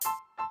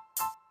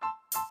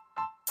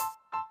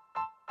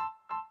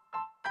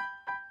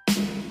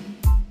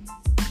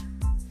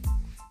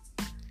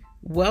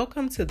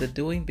Welcome to the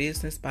Doing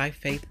Business by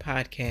Faith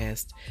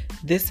podcast.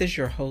 This is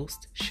your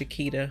host,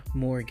 Shakita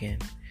Morgan.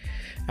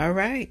 All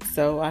right,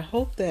 so I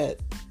hope that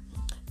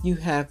you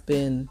have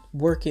been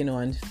working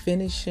on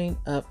finishing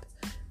up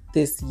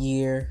this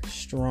year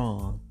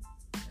strong.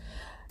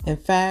 In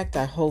fact,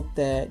 I hope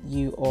that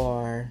you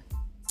are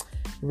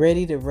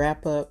ready to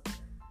wrap up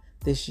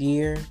this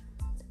year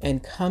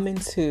and come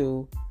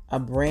into a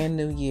brand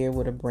new year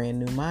with a brand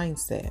new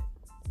mindset.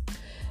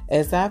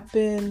 As I've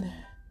been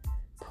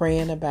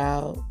praying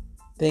about,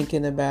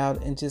 thinking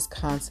about, and just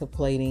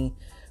contemplating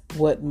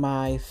what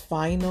my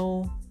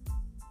final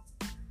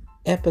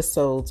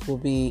episodes will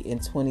be in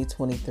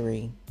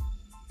 2023.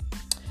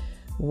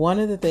 One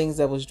of the things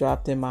that was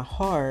dropped in my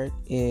heart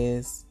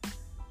is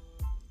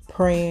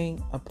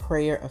praying a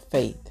prayer of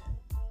faith.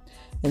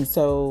 And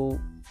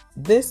so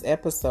this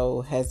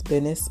episode has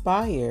been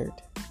inspired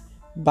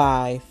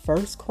by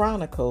 1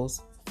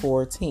 Chronicles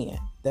 4:10.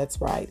 That's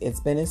right.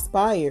 It's been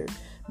inspired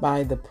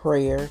by the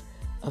prayer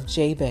of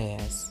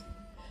Jabez.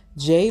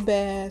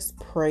 Jabez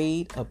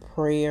prayed a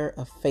prayer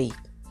of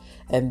faith,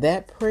 and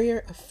that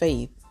prayer of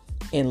faith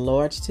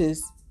enlarged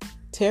his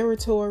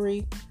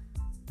territory,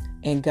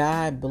 and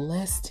God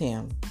blessed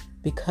him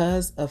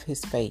because of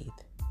his faith.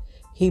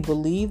 He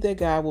believed that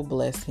God would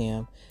bless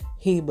him.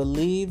 He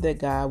believed that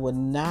God would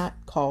not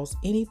cause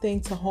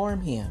anything to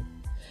harm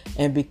him.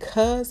 And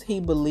because he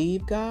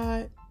believed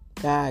God,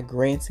 God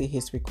granted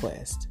his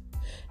request.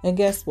 And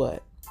guess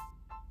what?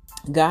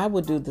 God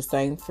will do the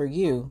same for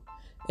you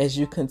as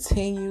you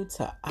continue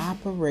to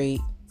operate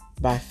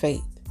by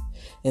faith.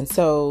 And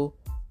so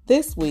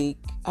this week,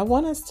 I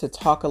want us to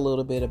talk a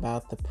little bit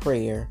about the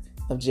prayer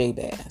of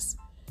Jabez.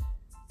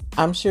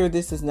 I'm sure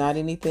this is not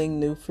anything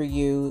new for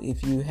you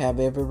if you have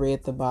ever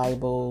read the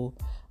Bible.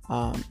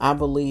 I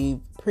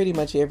believe pretty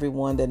much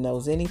everyone that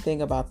knows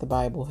anything about the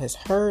Bible has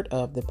heard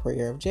of the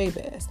prayer of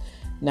Jabez.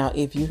 Now,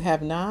 if you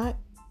have not,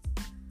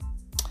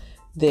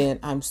 then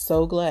I'm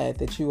so glad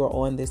that you are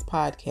on this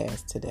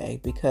podcast today,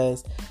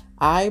 because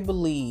I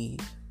believe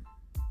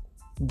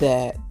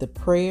that the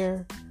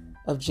prayer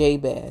of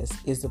Jabez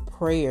is a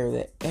prayer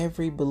that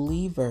every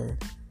believer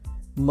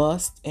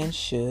must and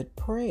should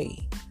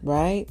pray,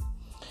 right?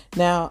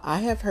 Now, I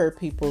have heard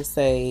people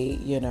say,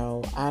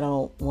 I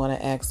don't want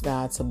to ask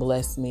God to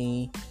bless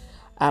me.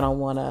 I don't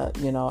want to,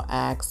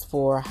 ask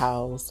for a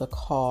house, a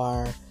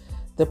car.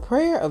 The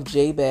prayer of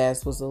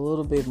Jabez was a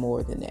little bit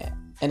more than that.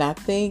 And I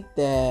think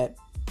that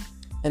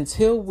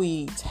until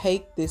we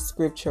take this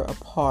scripture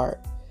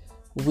apart,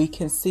 we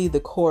can see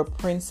the core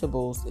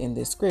principles in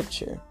this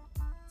scripture.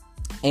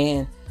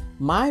 And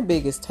my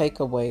biggest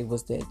takeaway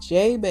was that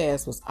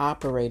Jabez was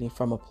operating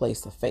from a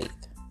place of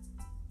faith.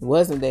 It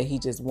wasn't that he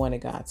just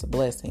wanted God to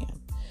bless him,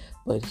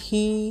 but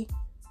he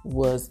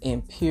was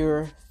in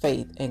pure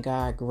faith, and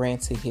God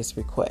granted his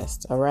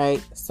request. All right.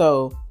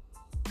 So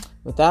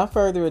without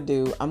further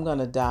ado, I'm going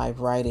to dive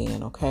right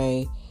in.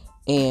 Okay.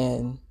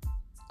 And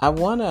I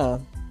want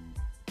to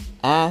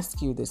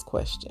ask you this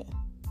question.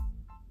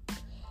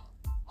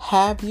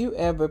 Have you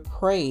ever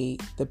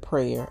prayed the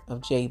prayer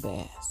of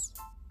Jabez?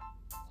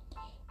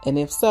 And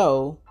if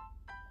so,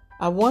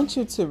 I want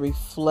you to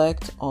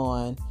reflect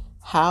on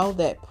how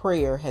that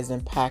prayer has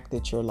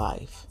impacted your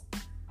life.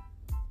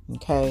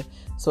 Okay,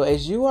 so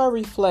as you are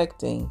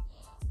reflecting,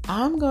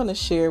 I'm going to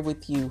share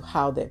with you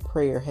how that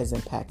prayer has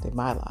impacted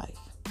my life.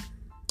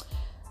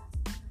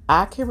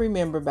 I can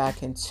remember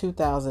back in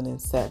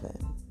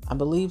 2007, I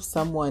believe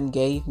someone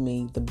gave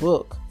me the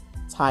book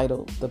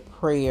titled The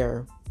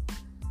Prayer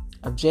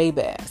of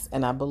Jabez.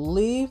 And I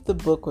believe the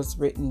book was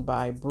written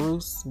by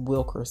Bruce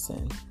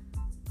Wilkerson.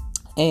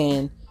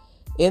 And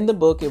in the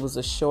book, it was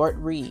a short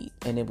read,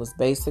 and it was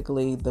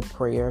basically the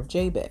prayer of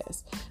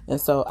Jabez. And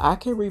so I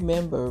can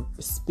remember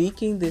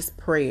speaking this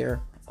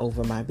prayer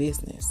over my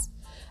business.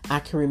 I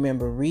can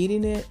remember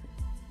reading it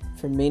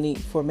for maybe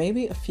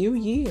a few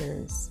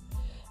years.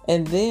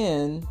 And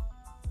then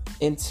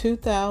in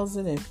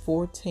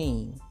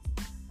 2014,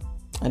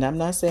 and I'm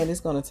not saying it's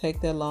going to take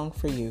that long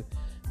for you,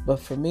 but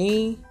for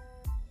me,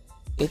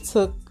 it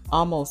took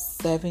almost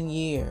 7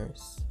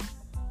 years.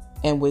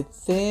 And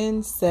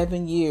within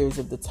 7 years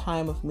of the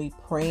time of me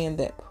praying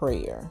that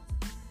prayer,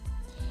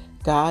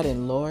 God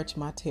enlarged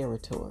my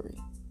territory.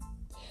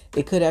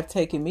 It could have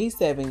taken me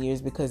 7 years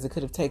because it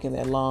could have taken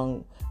that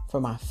long for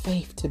my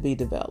faith to be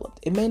developed.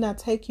 It may not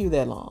take you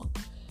that long.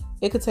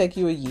 It could take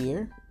you a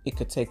year. It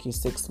could take you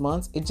 6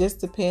 months. It just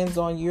depends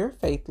on your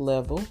faith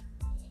level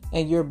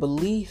and your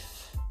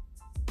belief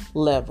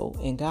level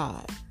in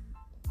God.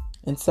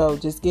 And so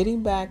just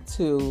getting back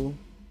to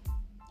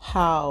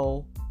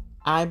how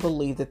I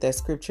believe that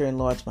scripture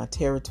enlarged my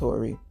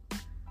territory.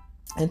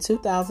 In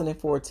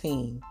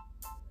 2014,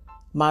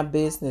 my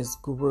business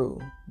grew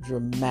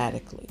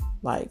dramatically.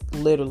 Like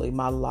literally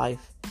my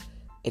life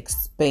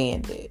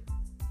expanded.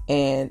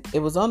 And it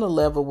was on a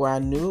level where I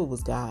knew it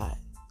was God.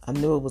 I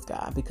knew it was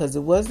God because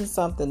it wasn't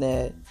something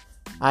that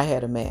I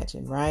had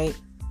imagined, right?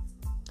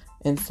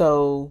 And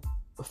so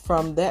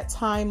from that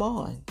time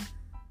on,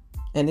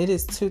 And it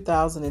is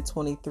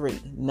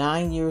 2023.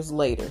 9 years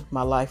later,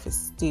 my life is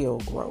still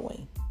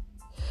growing.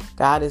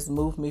 God has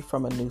moved me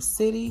from a new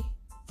city,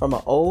 from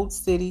an old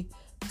city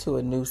to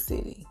a new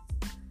city.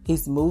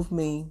 He's moved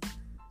me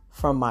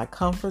from my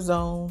comfort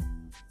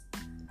zone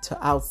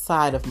to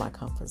outside of my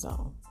comfort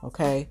zone.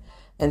 Okay.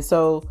 And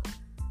so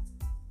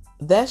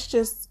that's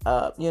just,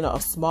 a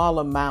small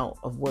amount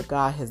of what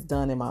God has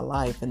done in my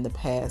life in the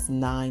past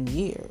 9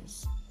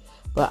 years.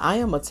 But I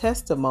am a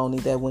testimony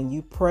that when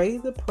you pray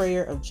the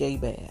prayer of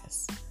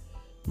Jabez,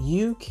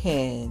 you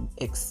can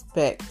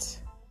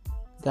expect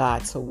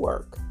God to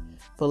work.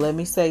 But let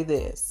me say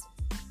this,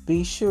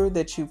 be sure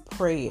that you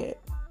pray it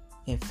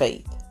in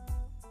faith.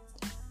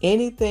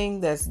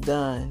 Anything that's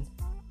done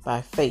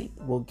by faith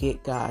will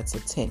get God's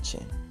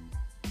attention.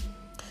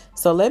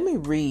 So let me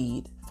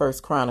read 1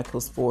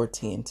 Chronicles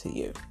 4:10 to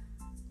you.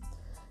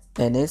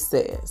 And it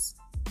says,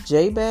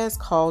 Jabez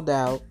called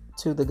out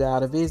to the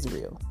God of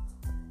Israel,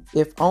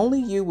 if only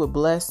you would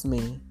bless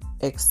me,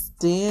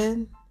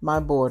 extend my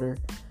border,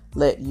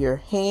 let your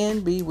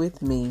hand be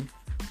with me,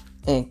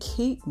 and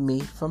keep me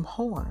from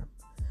harm,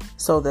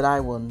 so that I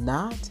will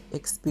not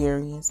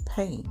experience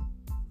pain.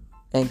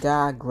 And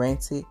God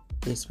granted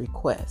his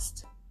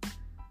request.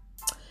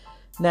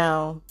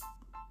 Now,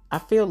 I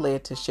feel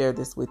led to share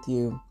this with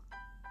you.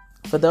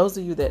 For those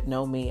of you that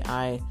know me,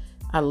 I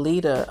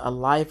lead a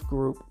life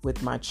group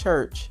with my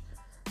church.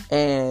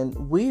 And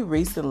we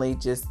recently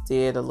just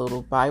did a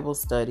little Bible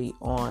study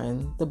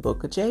on the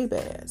book of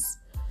Jabez.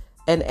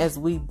 And as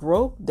we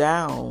broke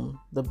down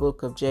the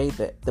book of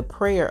Jabez, the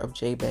prayer of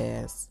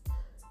Jabez,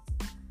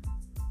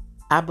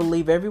 I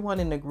believe everyone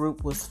in the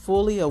group was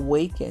fully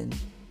awakened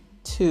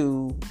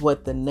to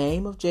what the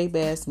name of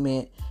Jabez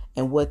meant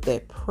and what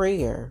that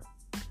prayer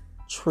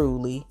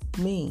truly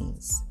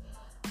means.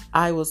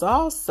 I was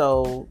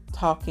also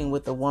talking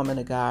with a woman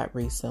of God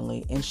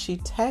recently, and she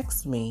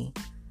texted me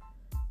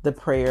the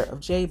prayer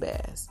of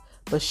Jabez,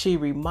 but she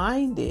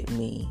reminded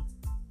me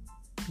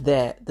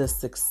that the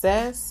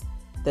success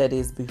that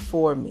is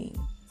before me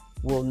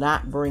will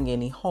not bring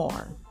any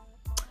harm.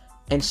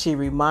 And she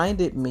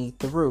reminded me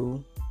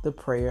through the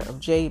prayer of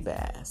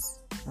Jabez.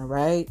 All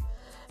right.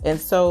 And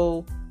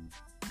so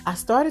I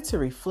started to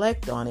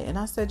reflect on it, and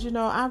I said,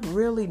 I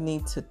really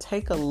need to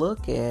take a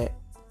look at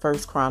 1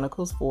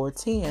 Chronicles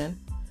 4:10.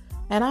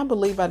 And I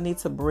believe I need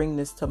to bring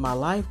this to my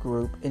life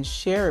group and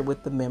share it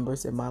with the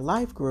members in my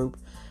life group.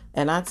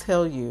 And I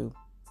tell you,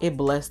 it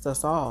blessed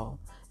us all.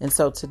 And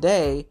so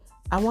today,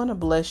 I want to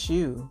bless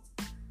you.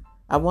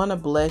 I want to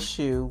bless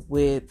you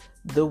with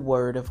the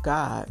word of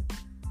God.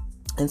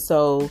 And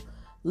so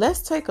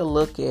let's take a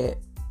look at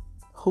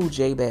who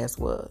Jabez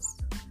was.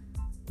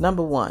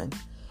 Number one,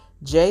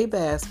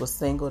 Jabez was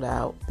singled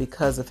out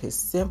because of his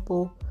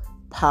simple,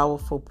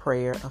 powerful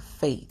prayer of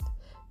faith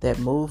that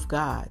moved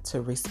God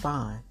to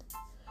respond.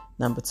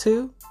 Number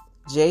two,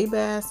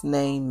 Jabez's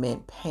name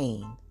meant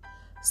pain.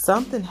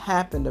 Something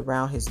happened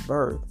around his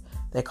birth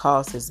that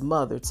caused his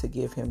mother to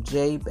give him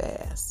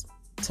Jabez,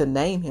 to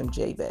name him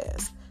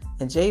Jabez.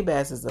 And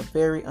Jabez is a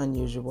very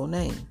unusual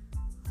name.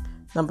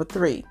 Number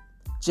three,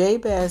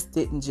 Jabez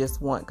didn't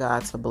just want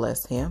God to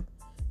bless him.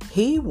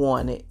 He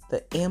wanted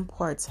the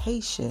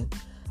impartation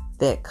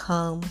that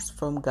comes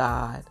from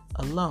God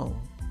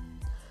alone.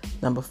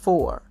 Number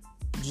four,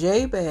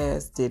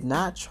 Jabez did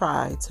not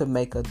try to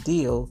make a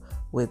deal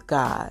with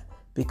God,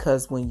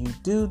 because when you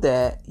do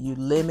that, you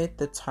limit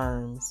the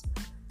terms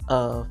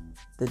of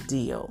the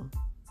deal.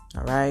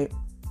 All right.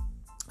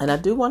 And I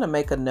do want to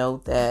make a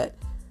note that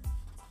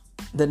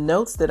the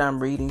notes that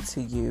I'm reading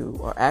to you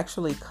are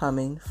actually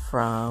coming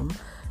from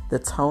the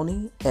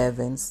Tony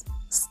Evans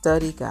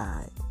study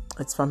guide.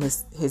 It's from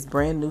his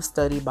brand new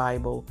study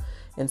Bible.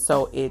 And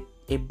so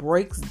it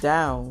breaks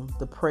down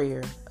the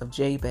prayer of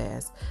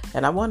Jabez.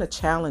 And I want to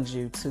challenge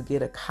you to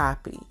get a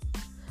copy.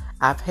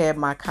 I've had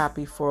my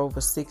copy for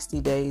over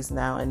 60 days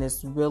now, and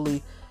it's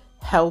really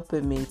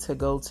helping me to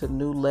go to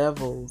new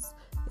levels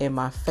in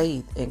my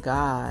faith in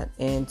God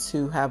and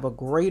to have a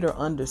greater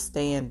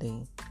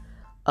understanding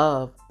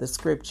of the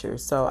scripture.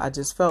 So I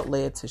just felt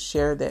led to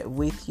share that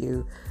with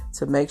you,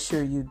 to make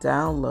sure you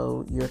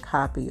download your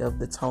copy of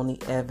the Tony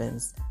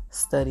Evans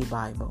Study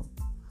Bible.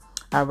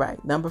 All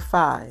right. Number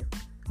 5,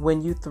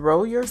 when you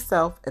throw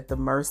yourself at the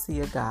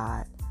mercy of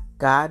God,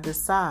 God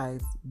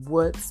decides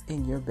what's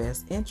in your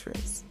best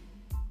interest.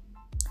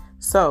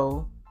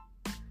 So,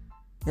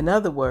 in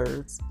other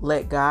words,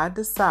 let God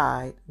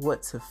decide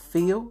what to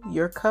fill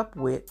your cup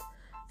with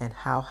and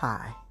how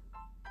high.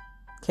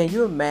 Can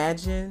you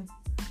imagine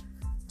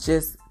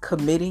just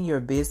committing your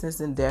business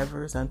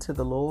endeavors unto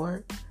the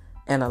Lord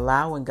and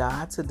allowing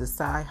God to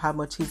decide how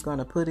much He's going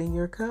to put in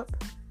your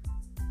cup?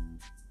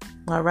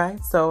 All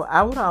right. So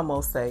I would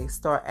almost say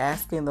start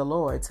asking the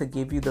Lord to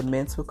give you the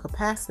mental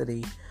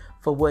capacity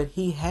for what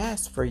He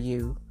has for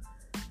you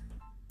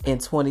in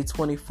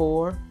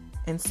 2024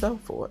 and so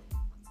forth.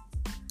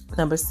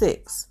 Number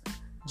 6,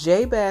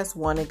 Jabez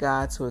wanted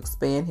God to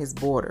expand his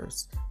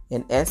borders.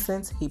 In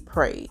essence, he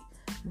prayed,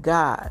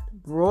 God,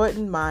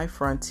 broaden my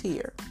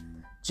frontier.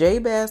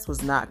 Jabez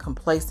was not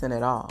complacent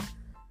at all.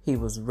 He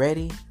was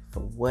ready for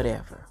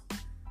whatever.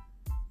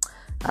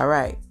 All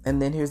right.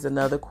 And then here's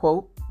another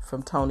quote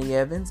from Tony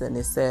Evans, and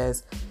it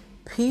says,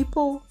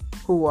 people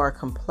who are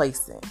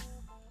complacent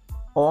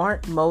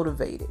aren't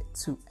motivated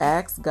to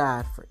ask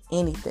God for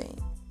anything,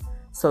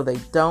 so they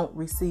don't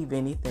receive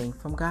anything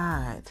from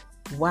God.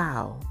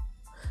 Wow.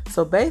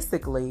 So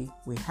basically,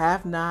 we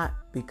have not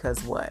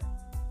because what?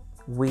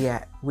 We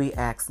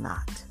ask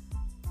not.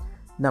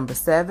 Number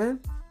 7,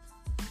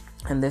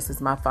 and this is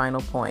my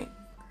final point.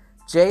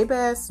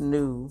 Jabez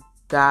knew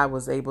God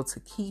was able to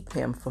keep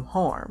him from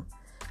harm,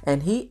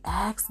 and he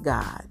asked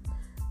God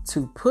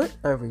to put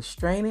a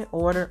restraining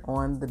order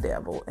on the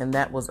devil, and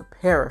that was a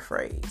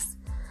paraphrase.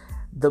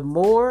 The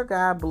more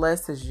God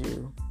blesses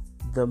you,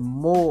 the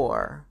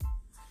more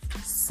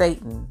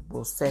Satan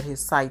will set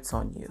his sights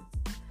on you.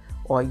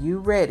 Are you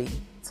ready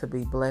to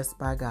be blessed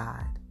by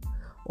God?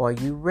 Are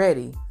you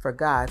ready for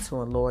God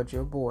to enlarge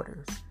your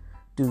borders?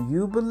 Do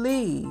you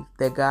believe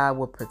that God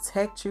will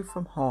protect you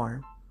from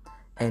harm?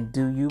 And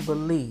do you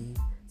believe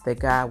that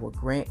God will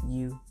grant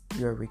you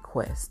your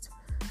request?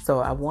 So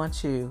I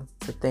want you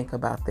to think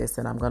about this,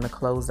 and I'm going to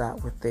close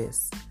out with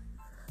this.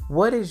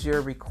 What is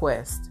your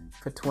request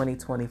for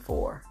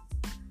 2024?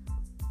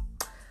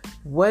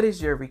 What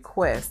is your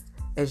request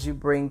as you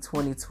bring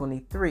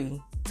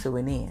 2023 to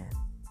an end?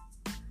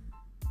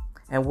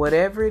 And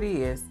whatever it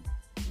is,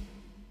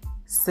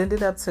 send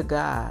it up to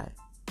God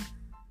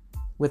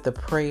with a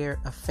prayer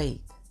of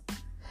faith.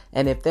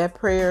 And if that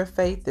prayer of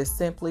faith is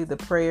simply the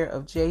prayer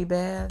of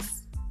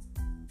Jabez,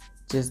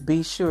 just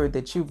be sure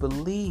that you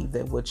believe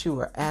that what you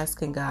are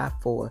asking God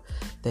for,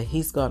 that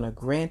He's going to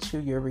grant you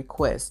your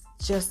request,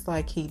 just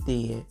like He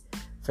did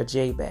for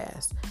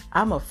Jabez.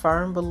 I'm a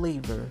firm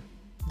believer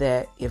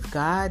that if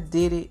God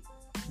did it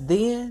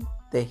then,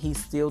 that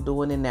He's still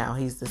doing it now.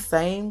 He's the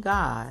same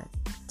God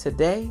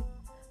today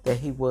that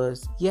He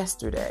was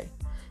yesterday.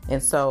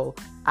 And so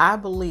I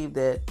believe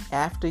that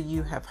after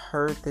you have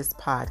heard this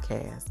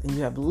podcast and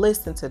you have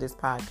listened to this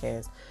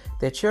podcast,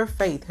 that your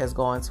faith has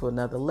gone to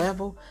another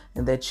level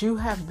and that you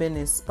have been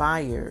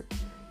inspired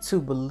to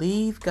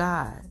believe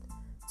God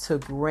to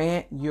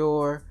grant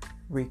your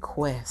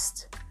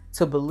request,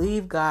 to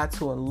believe God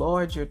to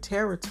enlarge your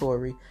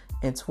territory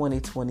in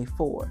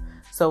 2024.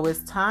 So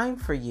it's time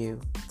for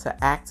you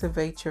to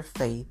activate your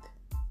faith.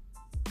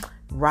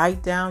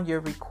 Write down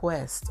your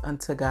request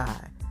unto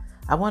God.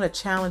 I want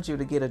to challenge you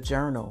to get a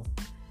journal,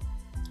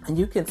 and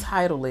you can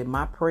title it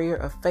My Prayer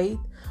of Faith,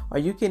 or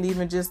you can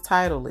even just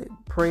title it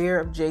Prayer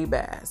of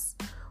Jabez,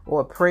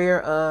 or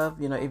Prayer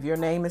of, if your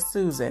name is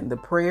Susan, the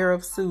Prayer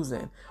of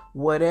Susan.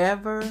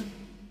 Whatever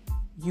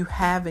you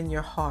have in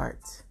your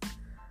heart,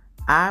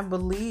 I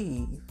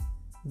believe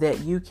that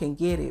you can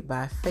get it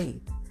by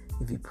faith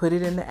if you put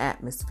it in the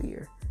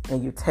atmosphere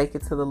and you take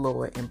it to the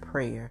Lord in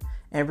prayer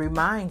and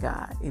remind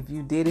God, if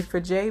you did it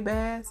for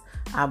Jabez,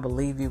 I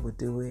believe you would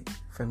do it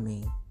for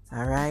me.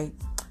 All right.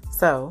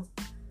 So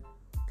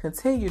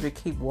continue to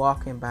keep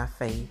walking by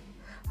faith.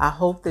 I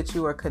hope that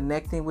you are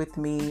connecting with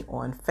me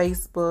on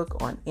Facebook,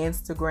 on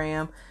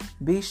Instagram.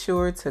 Be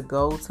sure to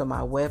go to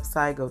my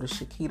website. Go to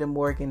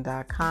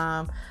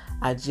ShaquitaMorgan.com.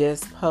 I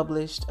just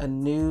published a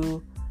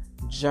new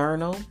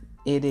journal.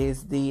 It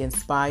is the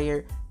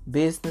Inspired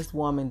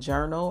Businesswoman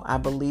Journal. I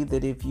believe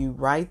that if you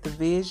write the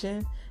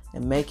vision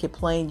and make it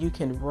plain, you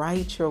can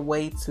write your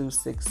way to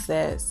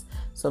success.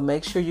 So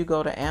make sure you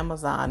go to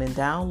Amazon and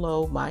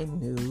download my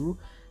new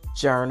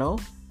journal.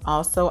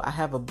 Also, I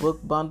have a book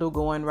bundle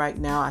going right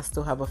now. I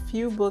still have a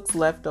few books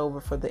left over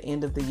for the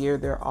end of the year.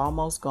 They're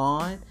almost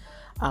gone.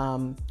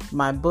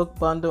 My book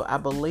bundle, I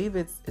believe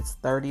it's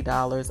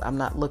 $30. I'm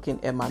not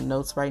looking at my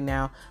notes right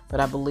now,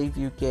 but I believe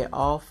you get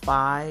all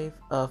 5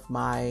 of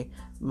my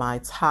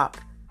top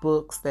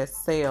books that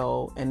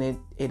sell, and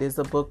it is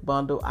a book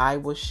bundle. I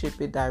will ship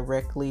it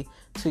directly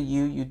to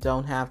you. You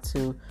don't have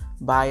to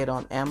buy it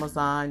on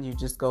Amazon. You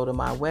just go to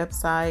my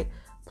website,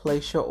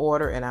 place your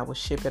order, and I will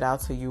ship it out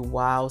to you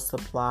while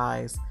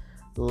supplies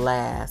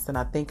last. And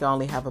I think I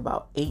only have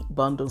about 8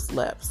 bundles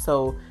left.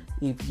 So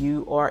if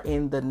you are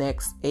in the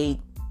next 8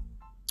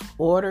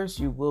 orders,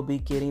 you will be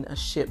getting a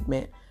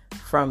shipment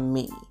from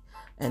me.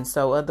 And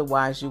so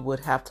otherwise you would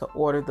have to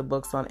order the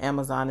books on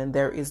Amazon, and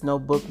there is no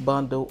book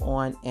bundle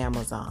on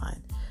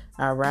Amazon.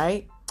 All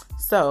right.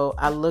 So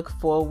I look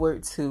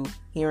forward to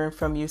hearing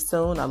from you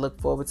soon. I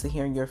look forward to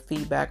hearing your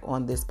feedback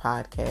on this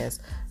podcast.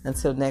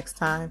 Until next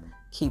time,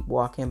 keep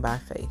walking by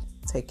faith.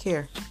 Take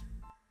care.